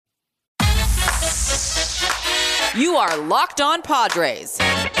You are Locked On Padres.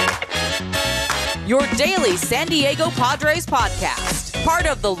 Your daily San Diego Padres podcast. Part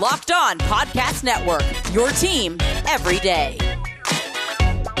of the Locked On Podcast Network. Your team every day.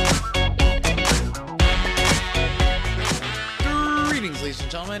 Greetings, ladies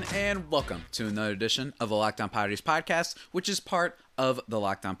and gentlemen, and welcome to another edition of the Locked On Padres podcast, which is part of the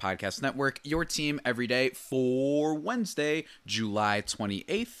Locked On Podcast Network, your team every day for Wednesday, July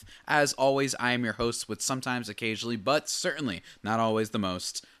 28th. As always, I am your host with sometimes, occasionally, but certainly not always the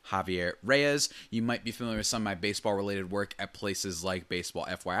most, Javier Reyes. You might be familiar with some of my baseball-related work at places like Baseball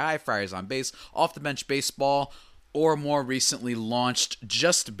FYI, Friars on Base, Off the Bench Baseball, or more recently launched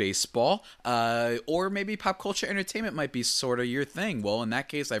Just Baseball, or maybe pop culture entertainment might be sort of your thing. Well, in that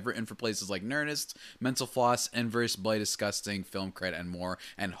case, I've written for places like Nerdist, Mental Floss, Inverse, Bloody Disgusting, Film Cred, and more,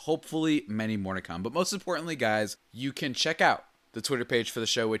 and hopefully many more to come. But most importantly, guys, you can check out the Twitter page for the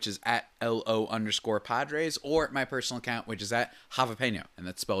show, which is at @LO_Padres, or my personal account, which is at Javapeno, and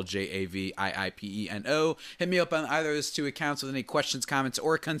that's spelled JAVIIPENO. Hit me up on either of those two accounts with any questions, comments,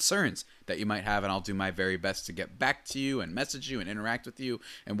 or concerns that you might have, and I'll do my very best to get back to you and message you and interact with you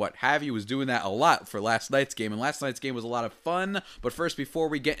and what have you. Was doing that a lot for last night's game, and last night's game was a lot of fun. But first, before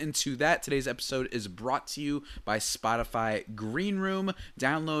we get into that, today's episode is brought to you by Spotify Green Room.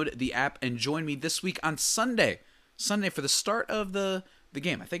 Download the app and join me this week on Sunday for the start of the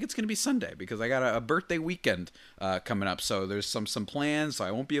game. I think it's going to be Sunday because I got a birthday weekend coming up. So there's some plans. So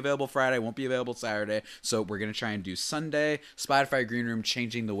I won't be available Friday. I won't be available Saturday. So we're going to try and do Sunday. Spotify Green Room,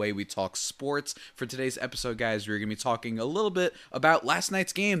 changing the way we talk sports. For today's episode, guys, we're going to be talking a little bit about last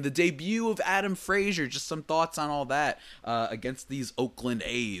night's game, the debut of Adam Frazier, just some thoughts on all that against these Oakland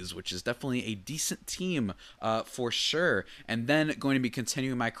A's, which is definitely a decent team for sure. And then going to be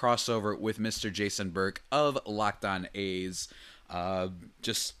continuing my crossover with Mr. Jason Burke of Locked On A's.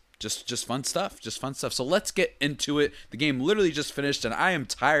 Just fun stuff. So let's get into it. The game literally just finished, and I am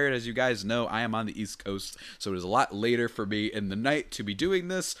tired. As you guys know, I am on the East Coast, so it is a lot later for me in the night to be doing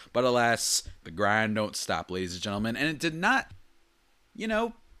this. But alas, the grind don't stop, ladies and gentlemen. And it did not,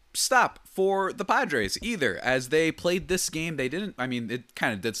 stop for the Padres either. As they played this game, they didn't, it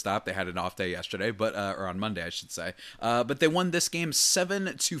kind of did stop. They had an off day yesterday, or on Monday, I should say. But they won this game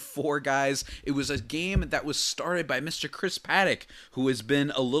 7-4, guys. It was a game that was started by Mr. Chris Paddack, who has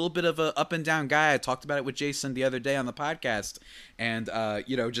been a little bit of a up and down guy. I talked about it with Jason the other day on the podcast. And,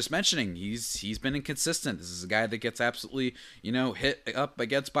 just mentioning, he's been inconsistent. This is a guy that gets absolutely, hit up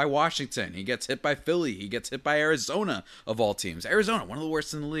against by Washington. He gets hit by Philly. He gets hit by Arizona, of all teams. Arizona, one of the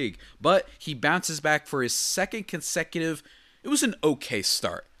worst in the league. But he bounces back for his second consecutive. It was an okay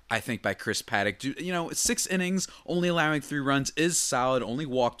start, I think, by Chris Paddack. 6 innings, only allowing 3 runs is solid. Only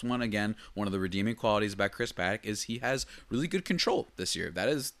walked one. Again, one of the redeeming qualities about Chris Paddack is he has really good control this year.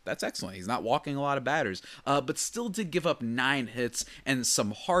 That's excellent. He's not walking a lot of batters, but still did give up 9 hits and some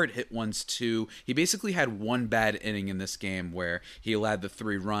hard hit ones too. He basically had one bad inning in this game where he allowed the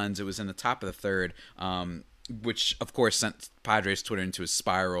 3 runs. It was in the top of the third. Which, of course, sent Padres Twitter into a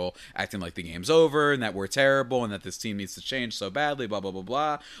spiral, acting like the game's over and that we're terrible and that this team needs to change so badly, blah, blah, blah,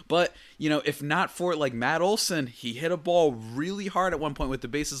 blah. But, if not for Matt Olson, he hit a ball really hard at one point with the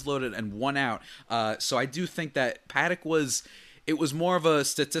bases loaded and 1 out. So I do think that Paddack it was more of a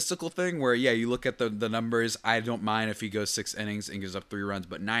statistical thing where, yeah, you look at the numbers. I don't mind if he goes 6 innings and gives up 3 runs,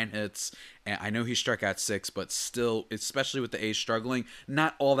 but 9 hits. And I know he struck out 6, but still, especially with the A's struggling,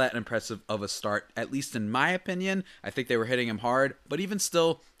 not all that impressive of a start, at least in my opinion. I think they were hitting him hard, but even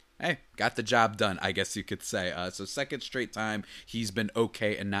still, hey, got the job done, I guess you could say. So second straight time, he's been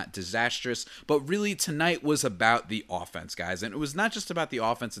okay and not disastrous. But really, tonight was about the offense, guys. And it was not just about the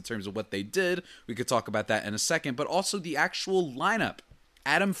offense in terms of what they did. We could talk about that in a second. But also the actual lineup.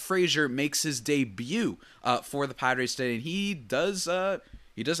 Adam Frazier makes his debut for the Padres today. And he does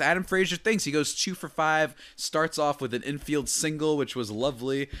Adam Frazier things. He goes 2 for 5, starts off with an infield single, which was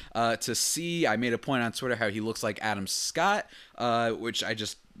lovely to see. I made a point on Twitter how he looks like Adam Scott, which I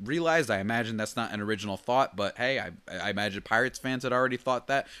just realized. I imagine that's not an original thought, but hey, I imagine Pirates fans had already thought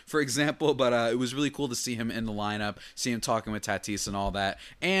that, for example. But it was really cool to see him in the lineup, see him talking with Tatis and all that.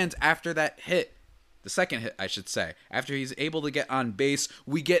 And after that hit, the second hit, I should say, after he's able to get on base,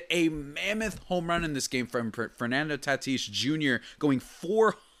 we get a mammoth home run in this game from Fernando Tatis Jr. going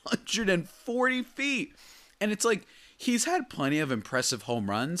 440 feet. And it's he's had plenty of impressive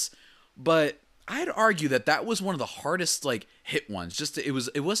home runs, but I'd argue that was one of the hardest hit ones.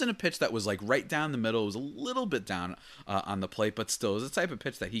 It wasn't a pitch that was right down the middle. It was a little bit down on the plate, but still, it was the type of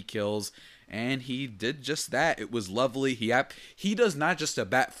pitch that he kills, and he did just that. It was lovely. He does not just a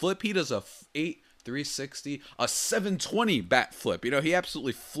bat flip. He does a 360, a 720 bat flip. He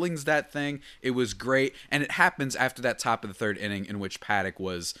absolutely flings that thing. It was great. And it happens after that top of the third inning in which Paddock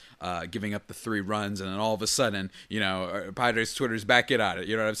was giving up the 3 runs. And then all of a sudden, Padres Twitter's back in on it.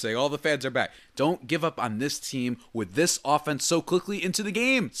 You know what I'm saying? All the fans are back. Don't give up on this team with this offense so quickly into the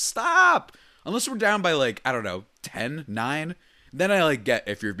game. Stop! Unless we're down by 10, 9. Then I get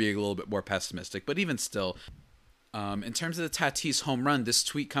if you're being a little bit more pessimistic. But even still, in terms of the Tatis home run, this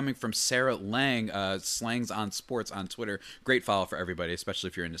tweet coming from Sarah Lang, Slangs on Sports on Twitter. Great follow for everybody, especially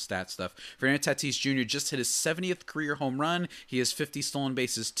if you're into stat stuff. Fernando Tatis Jr. just hit his 70th career home run. He has 50 stolen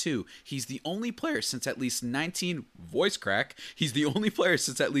bases too. He's the only player since at least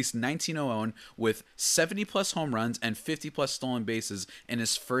 1900 with 70 plus home runs and 50 plus stolen bases in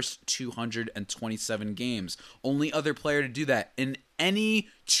his first 227 games. Only other player to do that in any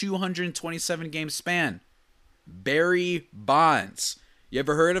 227 game span. Barry Bonds. You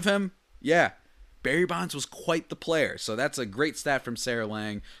ever heard of him? Yeah. Barry Bonds was quite the player. So that's a great stat from Sarah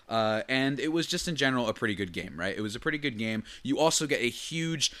Lang. And it was just in general a pretty good game, right? It was a pretty good game. You also get a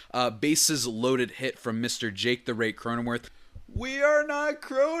huge bases loaded hit from Mr. Jake the Rake Cronenworth. We are not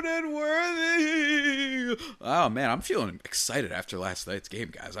Cronin worthy. Oh, man, I'm feeling excited after last night's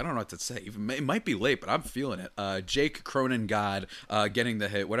game, guys. I don't know what to say. It might be late, but I'm feeling it. Jake Cronin God getting the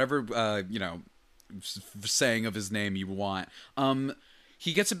hit. Whatever, saying of his name you want.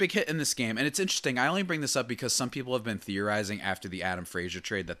 He gets a big hit in this game, and it's interesting. I only bring this up because some people have been theorizing after the Adam Frazier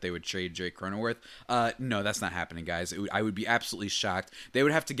trade that they would trade Jake Cronenworth. No, that's not happening, guys. I would be absolutely shocked. They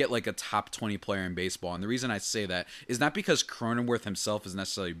would have to get a top 20 player in baseball, and the reason I say that is not because Cronenworth himself is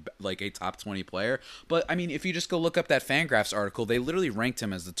necessarily a top 20 player, but I mean, if you just go look up that Fangraphs article, they literally ranked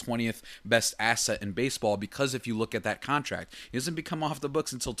him as the 20th best asset in baseball because if you look at that contract, he doesn't become off the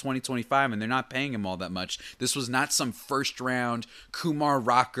books until 2025, and they're not paying him all that much. This was not some first round Kumar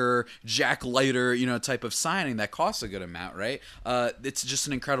Rocker, Jack Leiter, type of signing that costs a good amount, right? It's just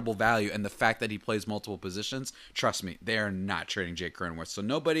an incredible value, and the fact that he plays multiple positions, trust me, they are not trading Jake Cronenworth. So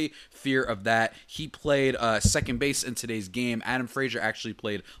nobody fear of that. He played second base in today's game. Adam Frazier actually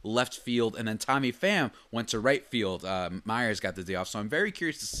played left field, and then Tommy Pham went to right field. Myers got the day off, so I'm very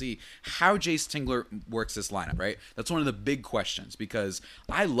curious to see how Jace Tingler works this lineup, right? That's one of the big questions, because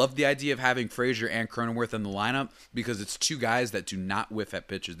I love the idea of having Frazier and Cronenworth in the lineup because it's two guys that do not whiff at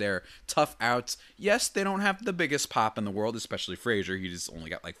pitches. They're tough outs. Yes, they don't have the biggest pop in the world, especially Frazier. He just only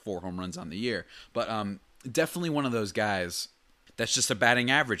got 4 home runs on the year. But definitely one of those guys that's just a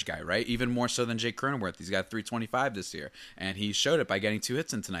batting average guy, right? Even more so than Jake Cronenworth. He's got 325 this year, and he showed it by getting 2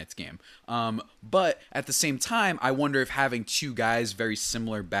 hits in tonight's game. But at the same time, I wonder if having 2 guys, very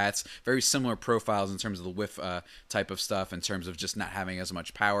similar bats, very similar profiles in terms of the whiff type of stuff, in terms of just not having as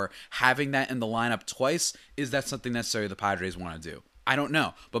much power, having that in the lineup twice, is that something necessarily the Padres want to do? I don't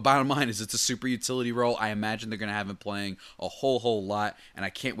know, but bottom line is it's a super utility role. I imagine they're going to have him playing a whole lot, and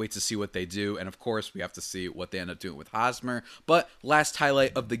I can't wait to see what they do. And of course, we have to see what they end up doing with Hosmer. But last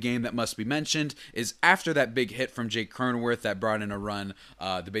highlight of the game that must be mentioned is after that big hit from Jake Cronenworth that brought in a run,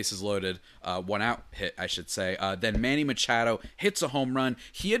 the bases loaded, 1 out hit, I should say. Then Manny Machado hits a home run.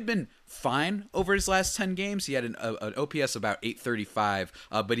 He had been fine over his last 10 games. He had an OPS about 835,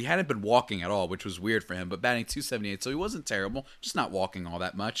 but he hadn't been walking at all, which was weird for him, but batting 278, so he wasn't terrible, just not walking all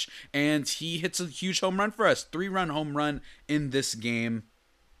that much. And he hits a huge home run for us, 3-run home run in this game,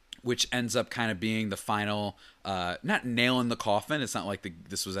 which ends up kind of being the final, not nail in the coffin. It's not like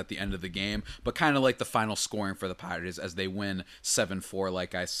this was at the end of the game, but kind of like the final scoring for the Padres as they win 7-4,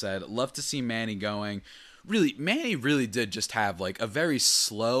 like I said. Love to see Manny going. Really, Manny really did just have a very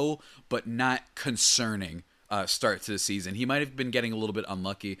slow but not concerning start to the season. He might have been getting a little bit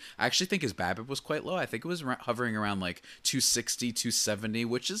unlucky. I actually think his BABIP was quite low. I think it was hovering around 260, 270,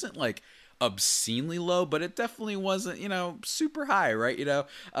 which isn't obscenely low, but it definitely wasn't, super high, right?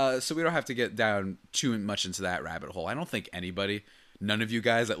 So we don't have to get down too much into that rabbit hole. I don't think none of you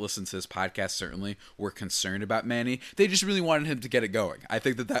guys that listen to this podcast certainly were concerned about Manny. They just really wanted him to get it going. I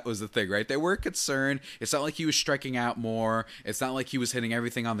think that was the thing, right? They were concerned. It's not like he was striking out more. It's not like he was hitting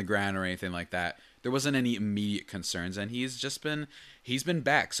everything on the ground or anything like that. There wasn't any immediate concerns, and he's been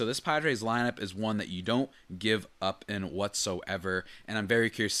back. So this Padres lineup is one that you don't give up in whatsoever, and I'm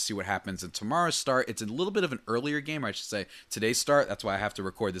very curious to see what happens in tomorrow's start. It's a little bit of an earlier game, or I should say today's start. That's why I have to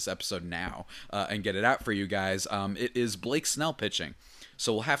record this episode now and get it out for you guys. It is Blake Snell pitching.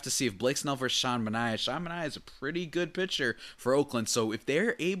 So we'll have to see if Blake Snell versus Sean Manaea. Sean Manaea is a pretty good pitcher for Oakland, so if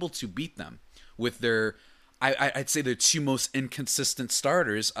they're able to beat them with their I'd say the two most inconsistent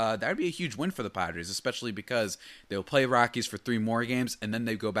starters. That would be a huge win for the Padres, especially because they'll play Rockies for 3 more games, and then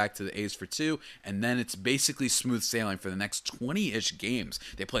they go back to the A's for 2, and then it's basically smooth sailing for the next 20-ish games.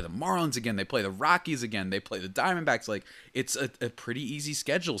 They play the Marlins again, they play the Rockies again, they play the Diamondbacks. Like, it's a pretty easy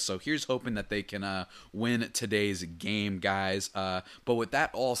schedule. So here's hoping that they can win today's game, guys. But with that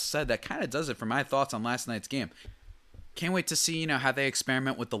all said, that kind of does it for my thoughts on last night's game. Can't wait to see, how they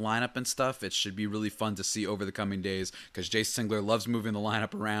experiment with the lineup and stuff. It should be really fun to see over the coming days because Jason Singler loves moving the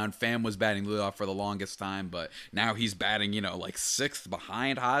lineup around. Pham was batting leadoff for the longest time, but now he's batting, like 6th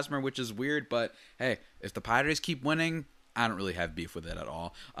behind Hosmer, which is weird. But hey, if the Padres keep winning, I don't really have beef with it at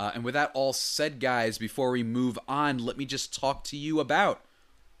all. And with that all said, guys, before we move on, let me just talk to you about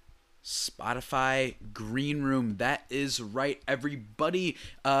Spotify Green Room. That is right, everybody.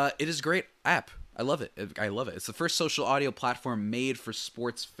 It is a great app. I love it. It's the first social audio platform made for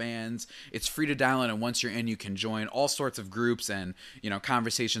sports fans. It's free to download, and once you're in, you can join all sorts of groups and,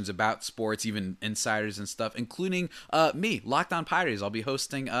 conversations about sports, even insiders and stuff, including me, Locked On Padres. I'll be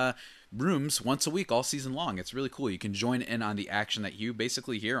hosting rooms once a week all season long. It's really cool. You can join in on the action that you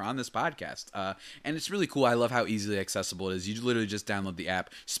basically hear on this podcast. And it's really cool. I love how easily accessible it is. You literally just download the app,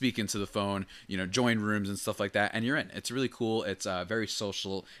 speak into the phone, join rooms and stuff like that, and you're in. It's really cool. It's very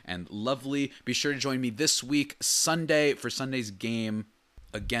social and lovely. Be sure to join me this week, Sunday, for Sunday's game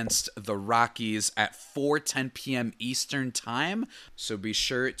against the Rockies at 4:10 p.m. Eastern time. So be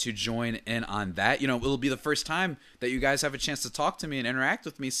sure to join in on that. It'll be the first time that you guys have a chance to talk to me and interact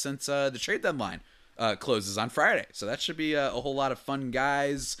with me since the trade deadline closes on Friday. So that should be a whole lot of fun,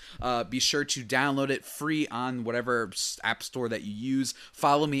 guys. Be sure to download it free on whatever app store that you use.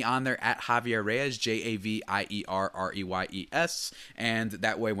 Follow me on there at Javier Reyes, JAVIERREYES. And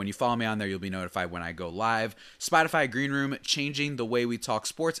that way, when you follow me on there, you'll be notified when I go live. Spotify Green Room, changing the way we talk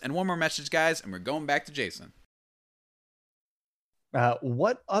sports. And one more message, guys, and we're going back to Jason.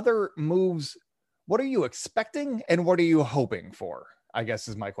 What other moves, what are you expecting and what are you hoping for, I guess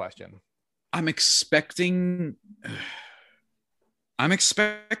is my question. I'm expecting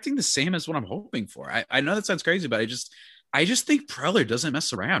the same as what I'm hoping for. I know that sounds crazy, but I just think Preller doesn't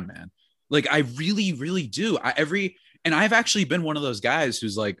mess around, man. Like, I really, really do. And I've actually been one of those guys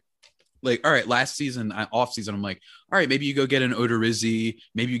who's like, all right, last season, off season, I'm like, all right, maybe you go get an Odorizzi,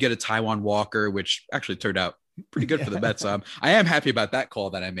 maybe you get a Taijuan Walker, which actually turned out pretty good for the Mets. I am happy about that call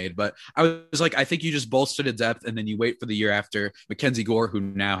that I made, but I was like, I think you just bolster the depth and then you wait for the year after Mackenzie Gore, who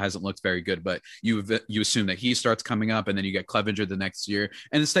now hasn't looked very good, but you assume that he starts coming up and then you get Clevenger the next year.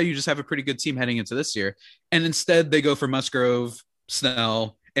 And instead you just have a pretty good team heading into this year. And instead they go for Musgrove,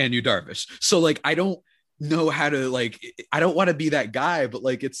 Snell, and Yu Darvish. So like, I don't know how to, I don't want to be that guy, but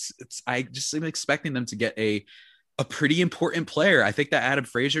I just am expecting them to get a pretty important player. I think that Adam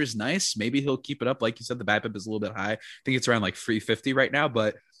Frazier is nice. Maybe he'll keep it up. Like you said, the BABIP is a little bit high. I think it's around 350 right now,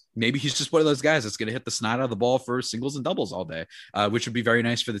 but maybe he's just one of those guys that's going to hit the snot out of the ball for singles and doubles all day, which would be very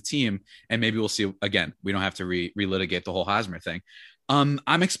nice for the team. And maybe we'll see again. We don't have to relitigate the whole Hosmer thing. I'm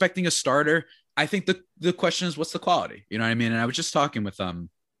expecting a starter. I think the question is, what's the quality? You know what I mean? And I was just talking with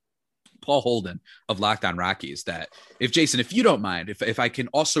Paul Holden of Locked On Rockies that if you don't mind, if I can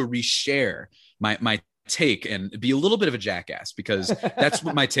also reshare my take and be a little bit of a jackass, because that's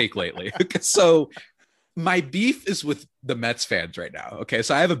what my take lately. So my beef is with the Mets fans right now. Okay.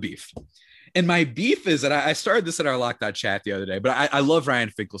 So I have a beef, and my beef is that I started this in our Locked On chat the other day, but I love Ryan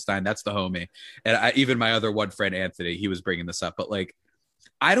Finkelstein. That's the homie. And even my other one friend, Anthony, he was bringing this up, but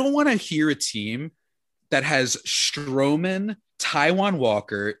I don't want to hear a team that has Stroman, Taijuan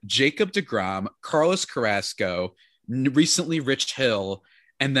Walker, Jacob deGrom, Carlos Carrasco, recently Rich Hill,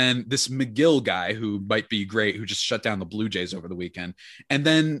 and then this McGill guy who might be great, who just shut down the Blue Jays over the weekend, and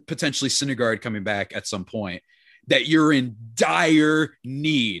then potentially Syndergaard coming back at some point, that you're in dire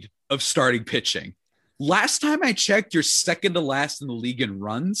need of starting pitching. Last time I checked, you're second to last in the league in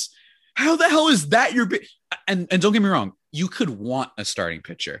runs. How the hell is that your and don't get me wrong, you could want a starting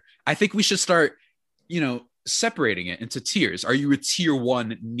pitcher. I think we should start, separating it into tiers. Are you a tier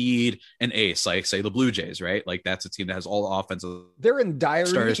 1 need an ace, like say the Blue Jays, right? Like that's a team that has all the offensive. They're in dire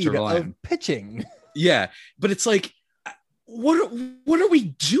need of pitching. Yeah, but it's like, what are we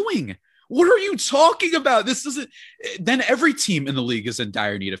doing? What are you talking about? This isn't. Then every team in the league is in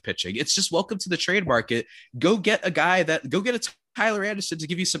dire need of pitching. It's just welcome to the trade market. Go get a Tyler Anderson to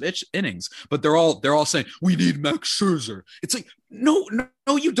give you some innings, but they're all saying we need Max Scherzer. It's like, no,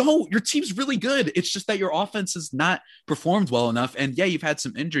 you don't. Your team's really good. It's just that your offense has not performed well enough. And yeah, you've had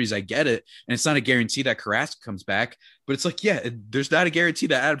some injuries. I get it. And it's not a guarantee that Carrasco comes back, but it's like, yeah, there's not a guarantee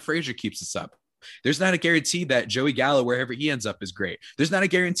that Adam Frazier keeps us up. There's not a guarantee that Joey Gallo, wherever he ends up, is great. There's not a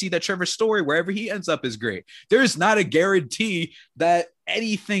guarantee that Trevor Story, wherever he ends up, is great. There's not a guarantee that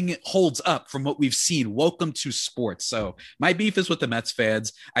anything holds up from what we've seen. Welcome to sports. So my beef is with the Mets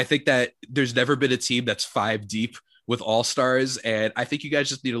fans. I think that there's never been a team that's 5 deep with all-stars, and I think you guys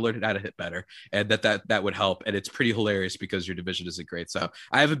just need to learn how to hit better, and that would help. And it's pretty hilarious because your division isn't great. So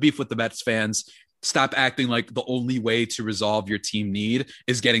I have a beef with the Mets fans. Stop acting like the only way to resolve your team need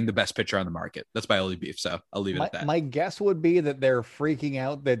is getting the best pitcher on the market. That's my only beef. So I'll leave it at that. My guess would be that they're freaking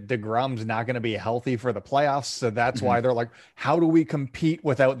out that DeGrom's not going to be healthy for the playoffs. So that's why they're like, how do we compete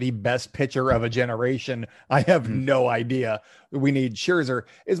without the best pitcher of a generation? I have no idea. We need Scherzer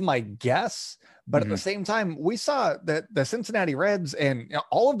is my guess. But at the same time, we saw that the Cincinnati Reds and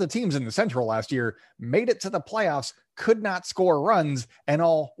all of the teams in the Central last year made it to the playoffs, could not score runs, and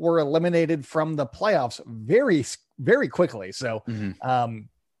all were eliminated from the playoffs very, very quickly. So,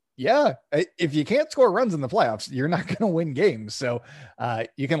 yeah, if you can't score runs in the playoffs, you're not going to win games. So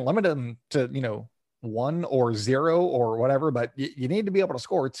you can limit them to, 1 or 0 or whatever, but you need to be able to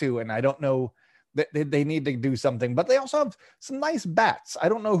score too. And I don't know. They need to do something, but they also have some nice bats. I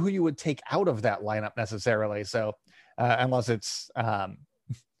don't know who you would take out of that lineup necessarily. So unless it's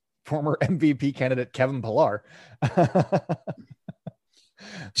former MVP candidate Kevin Pillar.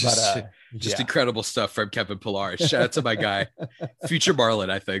 Just incredible stuff from Kevin Pillar. Shout out to my guy, future Marlin.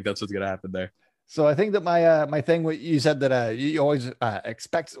 I think that's what's going to happen there. So I think that my thing, you said that you always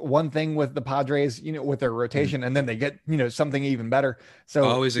expect one thing with the Padres, with their rotation, and then they get, something even better. So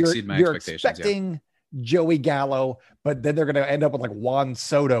always exceed my expectations. Expecting Joey Gallo, but then they're going to end up with like Juan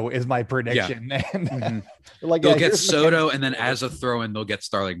Soto is my prediction. Yeah. And they'll get Soto, and then as a throw-in, they'll get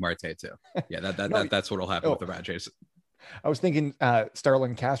Starling Marte too. Yeah, that's what'll happen with the Padres. I was thinking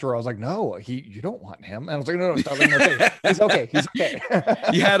Starlin Castro. I was like, no, you don't want him. And I was like, no, Starlin Marte. He's okay. He's okay.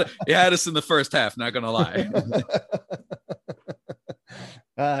 you had us in the first half, not gonna lie.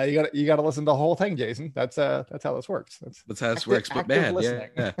 You got to listen to the whole thing, Jason. That's how this works. That's how this works. But man,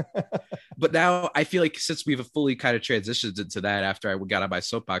 yeah. But now I feel like since we've fully kind of transitioned into that after I got on my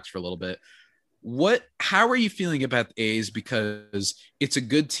soapbox for a little bit, how are you feeling about the A's? Because it's a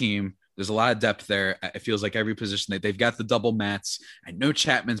good team. There's a lot of depth there. It feels like every position they've got the double Mats. I know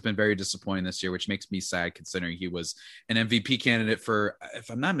Chapman's been very disappointing this year, which makes me sad considering he was an MVP candidate for,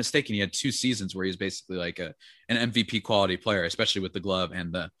 if I'm not mistaken, he had 2 seasons where he was basically like an MVP quality player, especially with the glove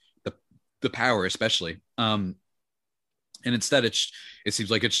and the power, especially. And instead, it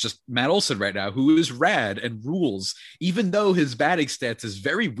seems like it's just Matt Olson right now, who is rad and rules, even though his batting stats is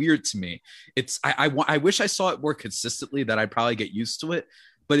very weird to me. I wish I saw it more consistently, that I'd probably get used to it.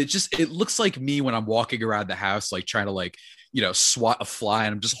 But it looks like me when I'm walking around the house, like trying to swat a fly,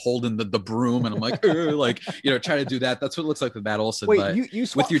 and I'm just holding the broom, and I'm like, trying to do that. That's what it looks like with Matt Olson. Wait, but you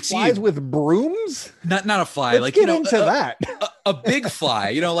swat with your flies team, with brooms? Not a fly. Let's get into that. A big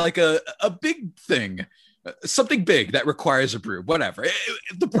fly, like a big thing. Something big that requires a broom, whatever.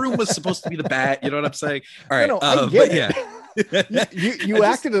 The broom was supposed to be the bat. You know what I'm saying? All right. I get it. Yeah. you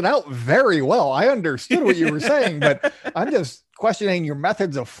acted it out very well. I understood what you were saying, but I'm just questioning your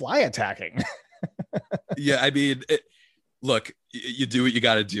methods of fly attacking. Yeah. I mean, look, you do what you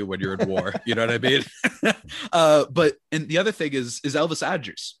got to do when you're in war. You know what I mean? And the other thing is Elvis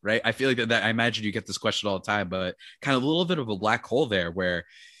Andrus, right? I feel like that I imagine you get this question all the time, but kind of a little bit of a black hole there where,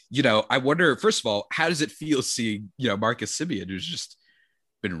 I wonder, first of all, how does it feel seeing, Marcus Semien, who's just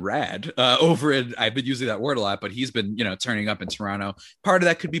been rad over in, I've been using that word a lot, but he's been, turning up in Toronto. Part of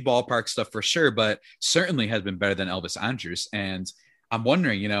that could be ballpark stuff for sure, but certainly has been better than Elvis Andrus. And I'm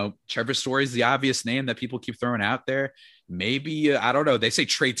wondering, Trevor Story is the obvious name that people keep throwing out there. Maybe, I don't know. They say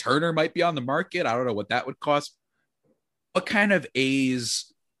Trey Turner might be on the market. I don't know what that would cost. What kind of A's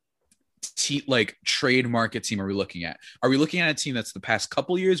trade market team are we looking at? Are we looking at a team that's the past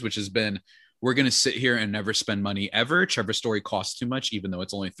couple years, which has been, we're going to sit here and never spend money ever? Trevor Story costs too much, even though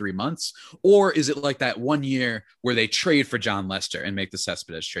it's only 3 months. Or is it like that 1 year where they trade for John Lester and make the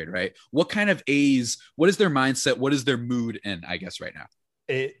Cespedes trade, right? What kind of A's, what is their mindset? What is their mood in, I guess, right now?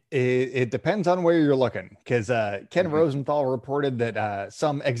 It depends on where you're looking, because Ken Rosenthal reported that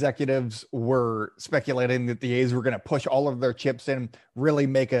some executives were speculating that the A's were going to push all of their chips in, really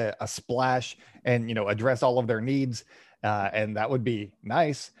make a splash, and address all of their needs, and that would be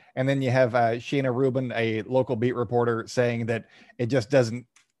nice. And then you have Sheena Rubin, a local beat reporter, saying that it just doesn't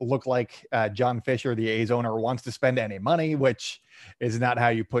look like John Fisher, the A's owner, wants to spend any money, which is not how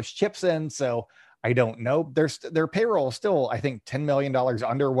you push chips in. So I don't know. Their payroll is still, I think, $10 million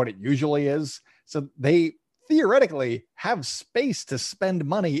under what it usually is. So they theoretically have space to spend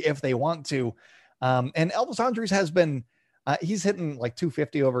money if they want to. And Elvis Andrus has been He's hitting like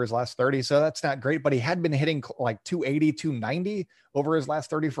 250 over his last 30, so that's not great, but he had been hitting like 280, 290 over his last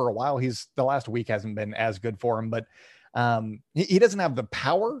 30 for a while. The last week hasn't been as good for him, but he doesn't have the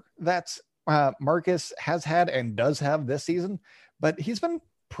power that Marcus has had and does have this season, but he's been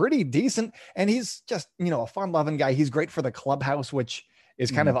pretty decent, and he's just, a fun-loving guy. He's great for the clubhouse, which is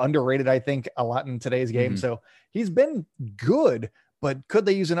kind of underrated, I think, a lot in today's game. So he's been good, but could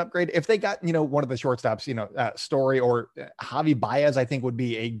they use an upgrade? If they got, one of the shortstops, Story or Javi Baez, I think would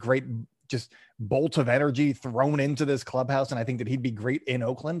be a great just bolt of energy thrown into this clubhouse. And I think that he'd be great in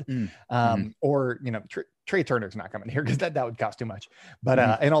Oakland. Or, Trey Turner's not coming here because that would cost too much. But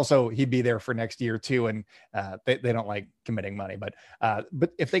and also he'd be there for next year too. And they don't like committing money. But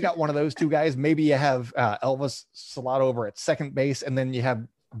if they got one of those two guys, maybe you have Elvis Salado over at second base, and then you have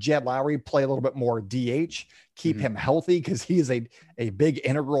Jed Lowry play a little bit more DH, keep him healthy, because he's a big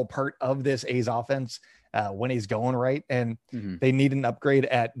integral part of this A's offense when he's going right. And they need an upgrade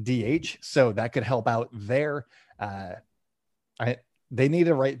at DH, so that could help out there. They need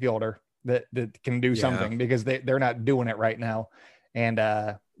a right fielder that can do something, because they're not doing it right now. And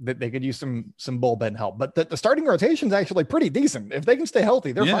that they could use some bullpen help, but the starting rotation is actually pretty decent. If they can stay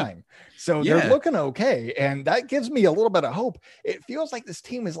healthy, they're fine. So they're looking okay. And that gives me a little bit of hope. It feels like this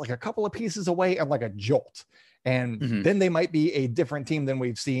team is like a couple of pieces away and like a jolt. And then they might be a different team than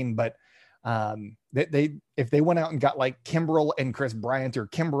we've seen. But if they went out and got like Kimbrel and Chris Bryant, or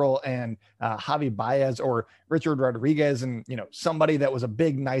Kimbrel and Javi Baez, or Richard Rodriguez, and somebody that was a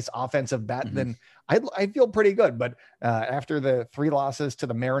big, nice offensive bat, then I feel pretty good. But after the 3 losses to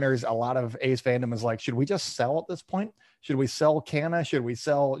the Mariners, a lot of A's fandom is like, should we just sell at this point? Should we sell Canna? Should we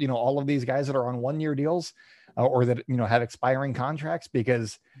sell, all of these guys that are on 1-year deals or that, have expiring contracts?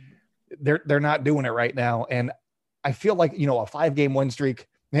 Because they're not doing it right now. And I feel like, a 5-game win streak,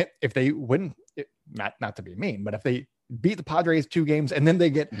 if they win, not to be mean, but if they beat the Padres 2 games and then they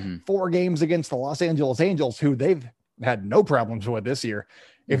get 4 games against the Los Angeles Angels, who they've had no problems with this year,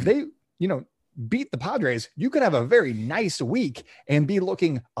 if they, beat the Padres, you could have a very nice week and be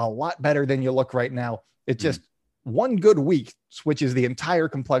looking a lot better than you look right now. It's just one good week switches the entire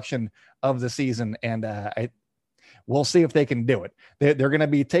complexion of the season. And we'll see if they can do it. They're going to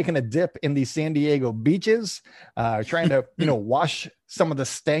be taking a dip in the San Diego beaches, trying to, wash some of the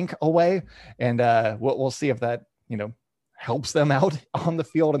stank away. And we'll see if that, helps them out on the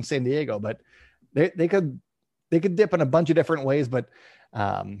field in San Diego. But they could dip in a bunch of different ways. But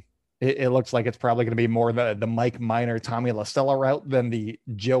it looks like it's probably going to be more the Mike Minor, Tommy La Stella route than the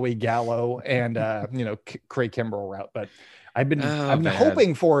Joey Gallo and, Craig Kimbrel route. But I've been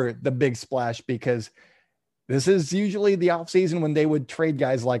hoping for the big splash, because this is usually the offseason when they would trade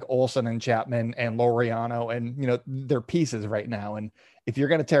guys like Olsen and Chapman and Laureano and, their pieces right now. And if you're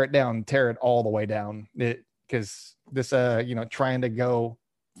going to tear it down, tear it all the way down, because this, trying to go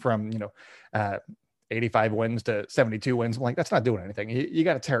from, 85 wins to 72 wins, I'm like, that's not doing anything. You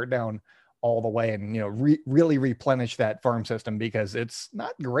got to tear it down all the way and, really replenish that farm system, because it's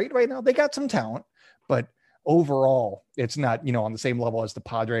not great right now. They got some talent, but overall it's not, on the same level as the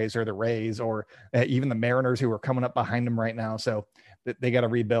Padres or the Rays or even the Mariners, who are coming up behind them right now. So they got to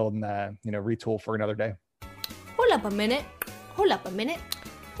rebuild and, retool for another day. Hold up a minute.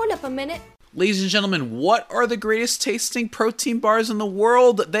 Ladies and gentlemen, what are the greatest tasting protein bars in the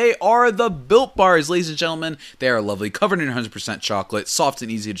world? They are the Built Bars, ladies and gentlemen. They are lovely, covered in 100% chocolate, soft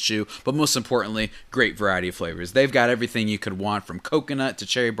and easy to chew, but most importantly, great variety of flavors. They've got everything you could want, from coconut to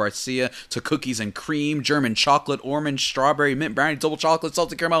cherry barcia to cookies and cream, German chocolate, orange, strawberry, mint brownie, double chocolate,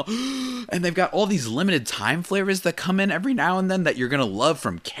 salted caramel. And they've got all these limited time flavors that come in every now and then that you're going to love,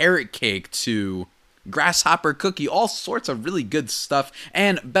 from carrot cake to grasshopper cookie, all sorts of really good stuff.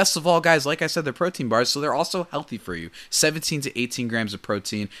 And best of all, guys, like I said, they're protein bars, so they're also healthy for you. 17 to 18 grams of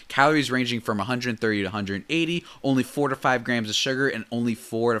protein, calories ranging from 130 to 180, only 4 to 5 grams of sugar, and only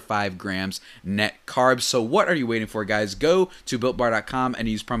 4 to 5 grams net carbs. So what are you waiting for, guys? Go to BuiltBar.com and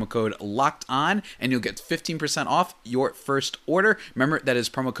use promo code LOCKEDON, and you'll get 15% off your first order. Remember, that is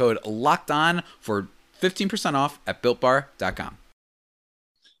promo code LOCKEDON for 15% off at BuiltBar.com.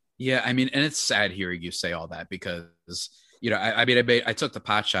 Yeah, I mean, and it's sad hearing you say all that, because, I took the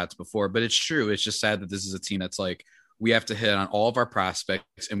pot shots before, but it's true. It's just sad that this is a team that's like, we have to hit on all of our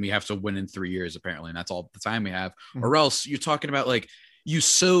prospects and we have to win in 3 years, apparently. And that's all the time we have. Or else you're talking about, like, you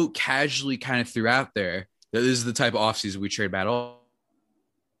so casually kind of threw out there that this is the type of offseason we trade battle.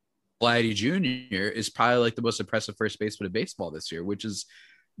 Vladdy Jr. is probably like the most impressive first baseman in baseball this year, which is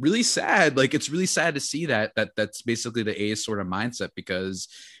really sad. Like, it's really sad to see that's basically the A's sort of mindset, because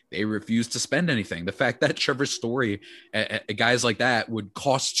they refuse to spend anything. The fact that Trevor Story, guys like that, would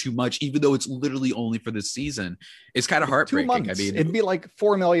cost too much, even though it's literally only for this season, is kind of heartbreaking. 2 months. I mean, it'd be like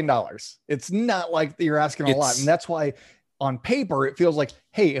 $4 million. It's not like you're asking a lot. And that's why on paper, it feels like,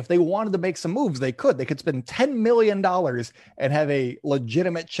 hey, if they wanted to make some moves, they could spend $10 million and have a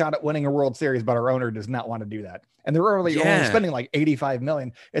legitimate shot at winning a World Series, but our owner does not want to do that. And they're only spending like $85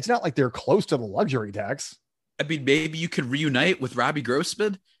 million. It's not like they're close to the luxury tax. I mean, maybe you could reunite with Robbie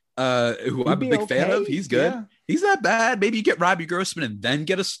Grossman, who I'm a big fan of. He's good. Yeah. He's not bad. Maybe you get Robbie Grossman and then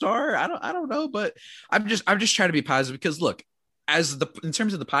get a star. I don't know, but I'm just trying to be positive, because look, in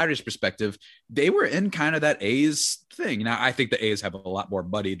terms of the Padres' perspective, they were in kind of that A's thing. Now, I think the A's have a lot more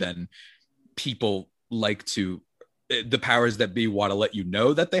money than people like to, the powers that be want to let you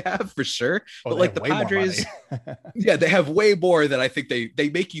know that they have, for sure. But like the Padres, yeah, they have way more than I think they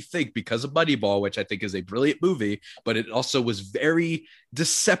make you think, because of Moneyball, which I think is a brilliant movie, but it also was very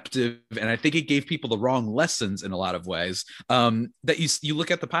deceptive. And I think it gave people the wrong lessons in a lot of ways. That you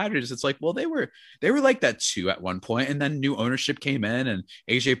look at the Padres, it's like, well, they were like that too at one point. And then new ownership came in, and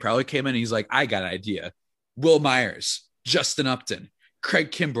AJ Preller came in, and he's like, I got an idea. Will Myers, Justin Upton,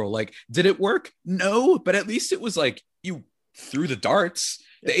 Craig Kimbrell. Like, did it work? No, but at least it was like, you threw the darts.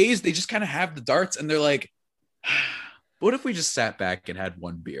 The A's, they just kind of have the darts, and they're like, what if we just sat back and had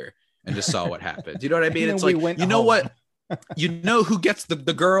one beer and just saw what happened? You know what I mean? It's like, you know what? You know who gets the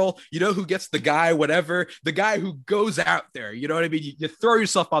girl, you know who gets the guy, whatever, the guy who goes out there, you know what I mean? You throw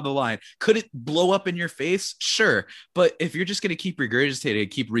yourself on the line. Could it blow up in your face? Sure. But if you're just going to keep regurgitating,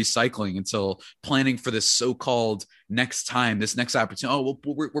 keep recycling until planning for this so-called next time, this next opportunity, oh,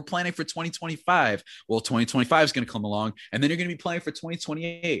 well, we're planning for 2025. Well, 2025 is going to come along, and then you're going to be planning for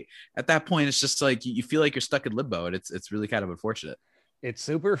 2028. At that point, it's just like, you feel like you're stuck in limbo, and it's really kind of unfortunate. It's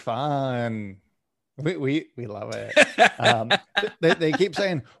super fun. We love it. They keep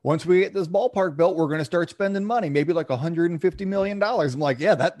saying, once we get this ballpark built, we're going to start spending money, maybe like $150 million. I'm like,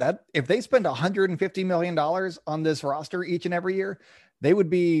 yeah, that if they spend $150 million on this roster each and every year, they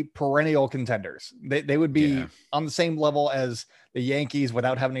would be perennial contenders. They would be on the same level as the Yankees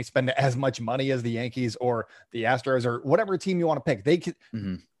without having to spend as much money as the Yankees or the Astros or whatever team you want to pick. They could,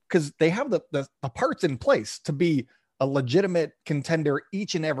 because they have the parts in place to be a legitimate contender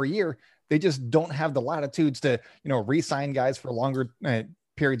each and every year. They just don't have the latitudes to, re-sign guys for longer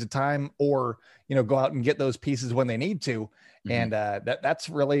periods of time, or, go out and get those pieces when they need to. And that's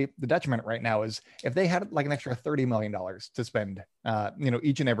really the detriment right now, is if they had like an extra $30 million to spend,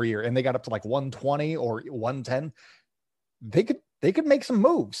 each and every year, and they got up to like 120 or 110, they could make some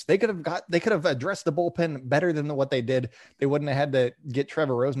moves. They could have addressed the bullpen better than what they did. They wouldn't have had to get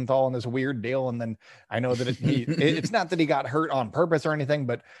Trevor Rosenthal on this weird deal. And then I know that it's not that he got hurt on purpose or anything,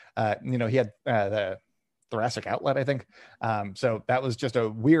 but he had the thoracic outlet, I think. So that was just a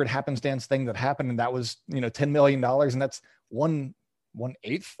weird happenstance thing that happened. And that was, $10 million. And that's 1/8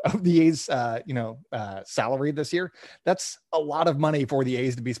 of the A's, salary this year. That's a lot of money for the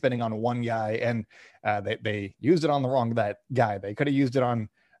A's to be spending on one guy. And they used it on the wrong guy. They could have used it on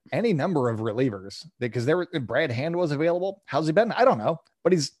any number of relievers, because Brad Hand was available. How's he been? I don't know,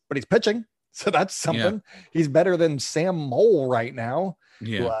 but he's pitching. So that's something. He's better than Sam Mole right now.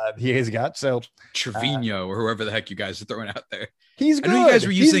 Who the A's got. So Trevino or whoever the heck you guys are throwing out there. He's good. You guys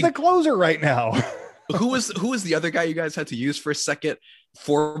were using... He's the closer right now. Who was the other guy you guys had to use for a second,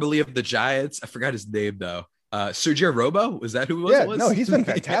 formerly of the Giants? I forgot his name though. Sergio Romo, was that who it was? No, he's been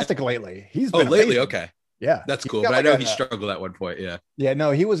fantastic lately. He's been lately. Okay. Yeah, that's cool. But I know he struggled at one point. Yeah.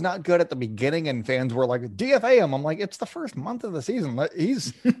 No, he was not good at the beginning, and fans were like, DFA him. I'm like, it's the first month of the season.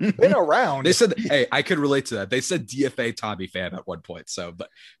 He's been around. They said, hey, I could relate to that. They said DFA Tommy Pham at one point. So, but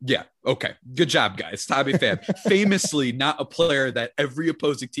yeah, okay, good job, guys. Tommy Pham, famously not a player that every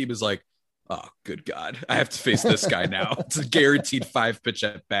opposing team is like, oh, good God, I have to face this guy now. It's a guaranteed 5-pitch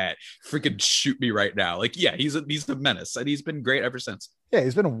at bat. Freaking shoot me right now. Like, yeah, he's a menace, and he's been great ever since. Yeah,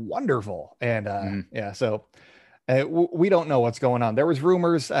 he's been wonderful. And so we don't know what's going on. There was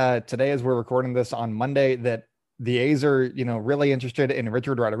rumors today, as we're recording this on Monday, that the A's are, really interested in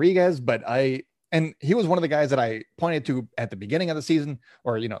Richard Rodriguez, but and he was one of the guys that I pointed to at the beginning of the season,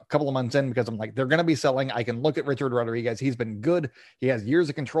 or, a couple of months in, because I'm like, they're going to be selling. I can look at Richard Rodriguez. He's been good. He has years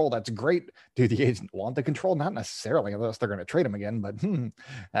of control. That's great. Do the A's want the control? Not necessarily, unless they're going to trade him again, but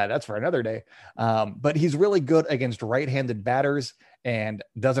that's for another day. But he's really good against right-handed batters and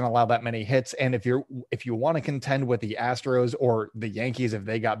doesn't allow that many hits. And if you want to contend with the Astros or the Yankees, if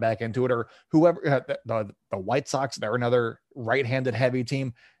they got back into it, or whoever, the White Sox, they're another right-handed heavy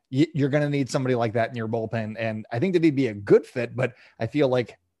team. You're going to need somebody like that in your bullpen. And I think that he'd be a good fit, but I feel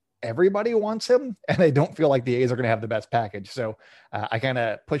like everybody wants him, and I don't feel like the A's are going to have the best package. So I kind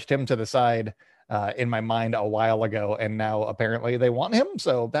of pushed him to the side in my mind a while ago, and now apparently they want him.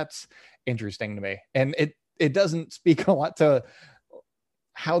 So that's interesting to me. And it doesn't speak a lot to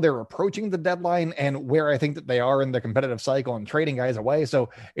how they're approaching the deadline and where I think that they are in the competitive cycle and trading guys away. So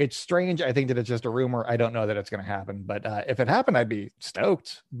it's strange. I think that it's just a rumor. I don't know that it's going to happen, but if it happened, I'd be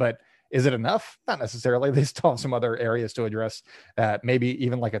stoked. But is it enough? Not necessarily. They still have some other areas to address. Maybe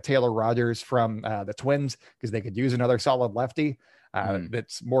even like a Taylor Rogers from the Twins, because they could use another solid lefty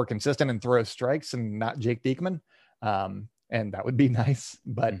that's more consistent and throws strikes and not Jake Diekman. And that would be nice.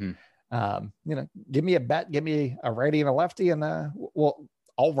 But, give me a bat, give me a righty and a lefty, and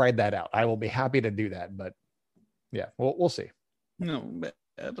I'll ride that out. I will be happy to do that. But yeah, we'll see. No, man,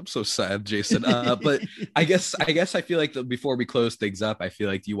 I'm so sad, Jason. But I guess I feel like before we close things up, I feel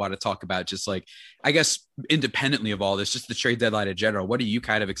like you want to talk about just like, I guess, independently of all this, just the trade deadline in general. What are you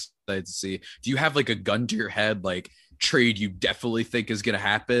kind of excited to see? Do you have like a gun to your head, like trade you definitely think is going to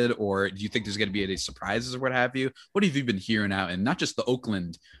happen, or do you think there's going to be any surprises or what have you? What have you been hearing out in not just the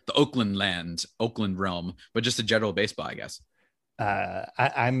Oakland realm, but just the general baseball, I guess?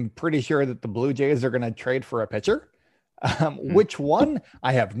 I'm pretty sure that the Blue Jays are going to trade for a pitcher. Which one?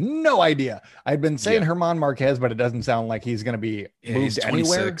 I have no idea. I've been saying German Marquez, but it doesn't sound like he's going to be moved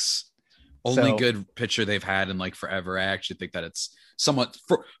anywhere. Only good pitcher they've had in like forever. I actually think that it's somewhat,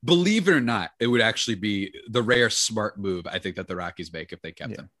 believe it or not, it would actually be the rare smart move I think that the Rockies make if they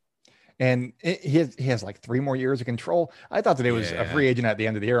kept him. And he has like 3 more years of control. I thought that it was a free agent at the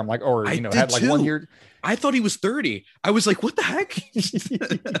end of the year. I'm like, had like 1 year. I thought he was 30. I was like, what the heck?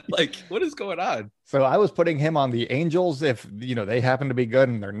 Like, what is going on? So I was putting him on the Angels if, they happen to be good,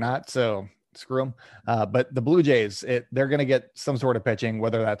 and they're not. So screw them. But the Blue Jays, they're going to get some sort of pitching,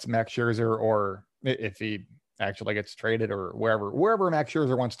 whether that's Max Scherzer or if he actually gets traded or wherever Max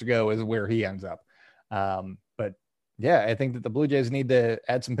Scherzer wants to go is where he ends up. But yeah, I think that the Blue Jays need to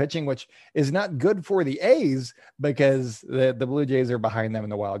add some pitching, which is not good for the A's because the Blue Jays are behind them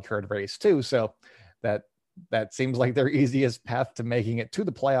in the wild card race too. So that seems like their easiest path to making it to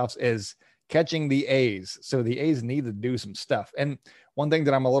the playoffs is catching the A's. So the A's need to do some stuff. And one thing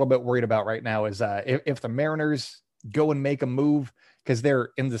that I'm a little bit worried about right now is if the Mariners go and make a move, because they're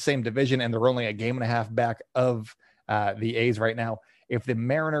in the same division and they're only a game and a half back of the A's right now. If the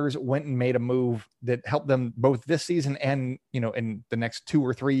Mariners went and made a move that helped them both this season and, in the next 2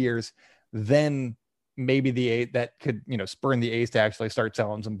 or 3 years, then maybe that could, spur the A's to actually start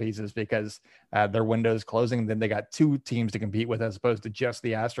selling some pieces because their window is closing. Then they got 2 teams to compete with as opposed to just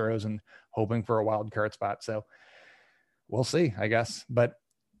the Astros and hoping for a wild card spot. So we'll see, I guess. But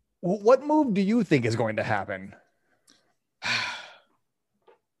what move do you think is going to happen?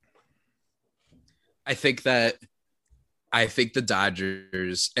 I think the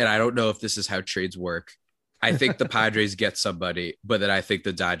Dodgers, and I don't know if this is how trades work. I think the Padres get somebody, but then I think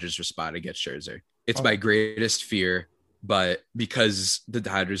the Dodgers respond and get Scherzer. It's my greatest fear, but because the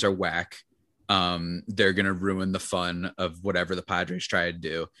Dodgers are whack, they're going to ruin the fun of whatever the Padres try to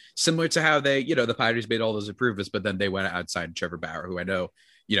do. Similar to how they, the Padres made all those improvements, but then they went outside Trevor Bauer, who I know,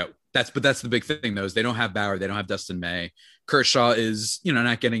 that's the big thing though, is they don't have Bauer. They don't have Dustin May. Kershaw is,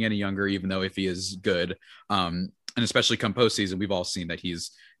 not getting any younger, even though if he is good, and especially come postseason, we've all seen that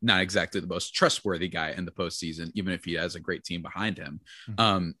he's not exactly the most trustworthy guy in the postseason, even if he has a great team behind him.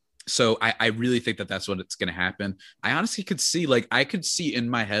 So I really think that that's what it's going to happen. I honestly could see, I could see in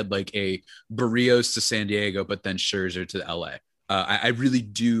my head, like a Barrios to San Diego, but then Scherzer to LA. I really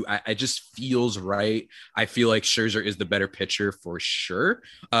do. I just feels right. I feel like Scherzer is the better pitcher for sure.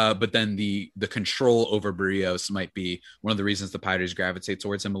 But then the control over Barrios might be one of the reasons the Padres gravitate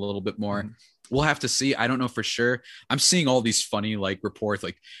towards him a little bit more. We'll have to see. I don't know for sure. I'm seeing all these funny reports,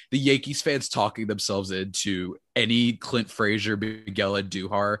 like the Yankees fans talking themselves into any Clint Frazier, Miguel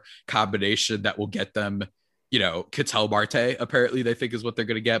Andujar combination that will get them, Ketel Marte, apparently they think is what they're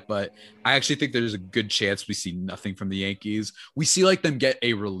going to get. But I actually think there's a good chance we see nothing from the Yankees. We see them get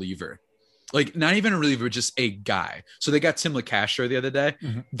a reliever, not even a reliever, just a guy. So they got Tim LeCastro the other day.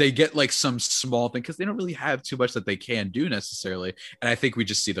 They get some small thing because they don't really have too much that they can do necessarily. And I think we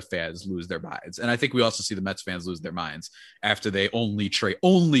just see the fans lose their minds. And I think we also see the Mets fans lose their minds after they only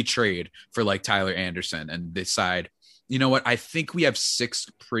trade for Tyler Anderson and decide, you know what? I think we have 6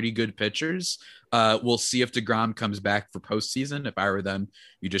 pretty good pitchers. We'll see if DeGrom comes back for postseason. If I were them,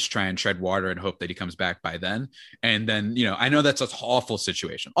 you just try and tread water and hope that he comes back by then. And then, I know that's an awful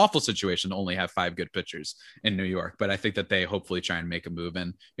situation to only have 5 good pitchers in New York, but I think that they hopefully try and make a move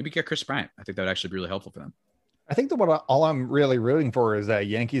and maybe get Chris Bryant. I think that would actually be really helpful for them. I think that all I'm really rooting for is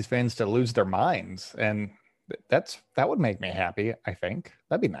Yankees fans to lose their minds. And That would make me happy. I think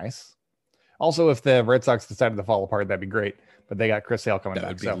that'd be nice. Also, if the Red Sox decided to fall apart, that'd be great. But they got Chris Sale coming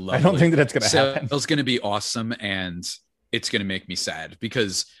back, so lovely. I don't think that's going to happen. Sale's going to be awesome, and it's going to make me sad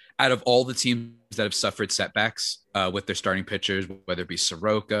because out of all the teams that have suffered setbacks with their starting pitchers, whether it be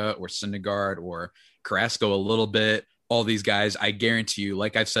Soroka or Syndergaard or Carrasco a little bit, all these guys, I guarantee you,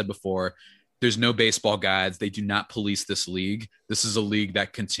 like I've said before, there's no baseball gods. They do not police this league. This is a league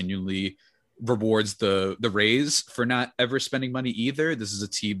that continually rewards the Rays for not ever spending money either. This is a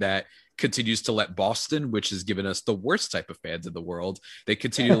team that continues to let Boston, which has given us the worst type of fans in the world, they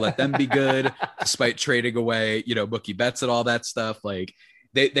continue to let them be good despite trading away, Mookie Betts and all that stuff. Like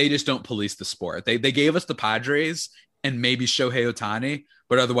they just don't police the sport. They gave us the Padres and maybe Shohei Ohtani,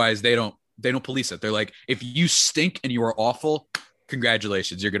 but otherwise they don't police it. They're like, if you stink and you are awful,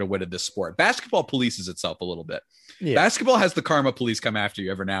 congratulations, you're going to win in this sport. Basketball polices itself a little bit. Yeah. Basketball has the karma police come after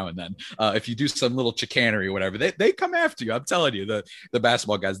you every now and then. If you do some little chicanery or whatever, they come after you. I'm telling you, the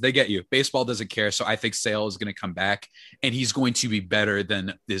basketball guys, they get you. Baseball doesn't care. So I think Sale is going to come back and he's going to be better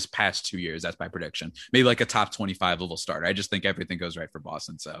than this past 2 years. That's my prediction. Maybe like a top 25 level starter. I just think everything goes right for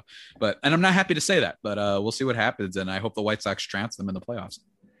Boston. And I'm not happy to say that, but we'll see what happens. And I hope the White Sox trounce them in the playoffs.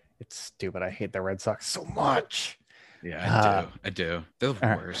 It's stupid. I hate the Red Sox so much. Yeah, I do. They're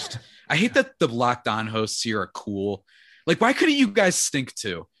the worst. I hate that the Locked On hosts here are cool. Like, why couldn't you guys stink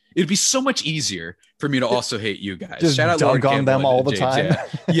too? It'd be so much easier for me to also hate you guys. Just shout out dunk on them all the time.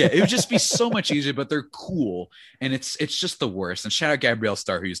 Yeah, it would just be so much easier, but they're cool. And it's just the worst. And shout out Gabrielle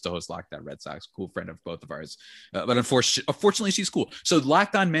Starr, who used to host Locked On Red Sox, cool friend of both of ours. But unfortunately, she's cool. So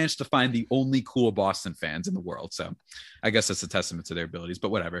Locked On managed to find the only cool Boston fans in the world. So I guess that's a testament to their abilities,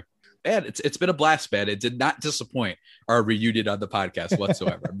 but whatever. And it's been a blast, man. It did not disappoint our reunion on the podcast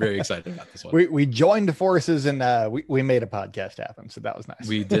whatsoever. I'm very excited about this one. We joined forces and we made a podcast happen. So that was nice.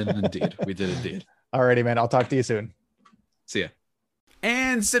 We did indeed. Alrighty, man. I'll talk to you soon. See ya.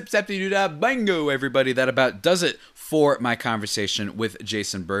 And sip septy doo da bingo, everybody. That about does it for my conversation with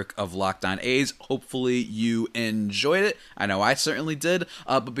Jason Burke of Locked On A's. Hopefully you enjoyed it. I know I certainly did.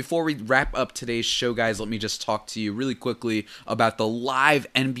 But before we wrap up today's show, guys, let me just talk to you really quickly about the live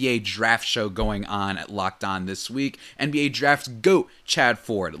NBA draft show going on at Locked On this week. NBA Draft GOAT Chad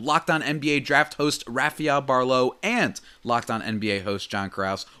Ford, Locked On NBA Draft host Rafael Barlow, and Locked On NBA host John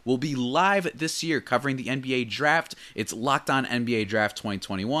Krause will be live this year covering the NBA Draft. It's Locked On NBA Draft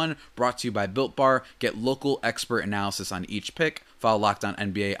 2021, brought to you by Built Bar. Get local expert analysis on each pick. Follow Locked On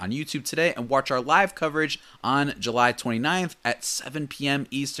NBA on YouTube today and watch our live coverage on July 29th at 7 p.m.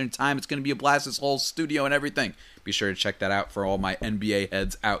 Eastern Time. It's going to be a blast, this whole studio and everything. Be sure to check that out for all my NBA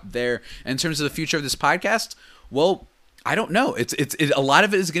heads out there. And in terms of the future of this podcast, well, I don't know. It's a lot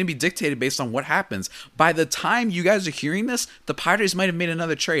of it is going to be dictated based on what happens. By the time you guys are hearing this, the Padres might have made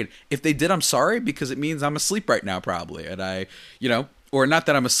another trade. If they did, I'm sorry, because it means I'm asleep right now probably. And or not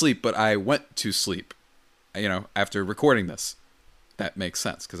that I'm asleep, but I went to sleep, after recording this. That makes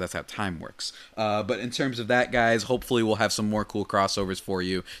sense because that's how time works. But in terms of that, guys, hopefully we'll have some more cool crossovers for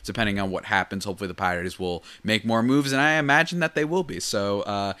you depending on what happens. Hopefully the Pirates will make more moves, and I imagine that they will be.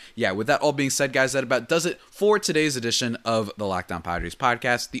 So, with that all being said, guys, that about does it for today's edition of the Locked On Padres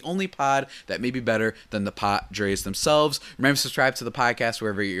podcast, the only pod that may be better than the Padres themselves. Remember to subscribe to the podcast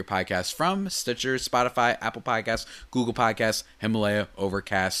wherever you get your podcasts from: Stitcher, Spotify, Apple Podcasts, Google Podcasts, Himalaya,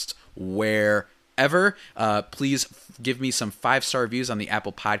 Overcast, wherever. Please give me some 5-star reviews on the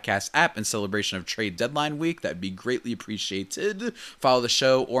Apple Podcast app in celebration of trade deadline week. That'd be greatly appreciated. Follow the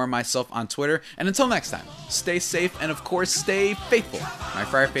show or myself on Twitter. And until next time, stay safe and of course stay faithful. My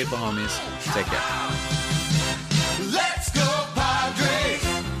Friar Faithful homies, take care.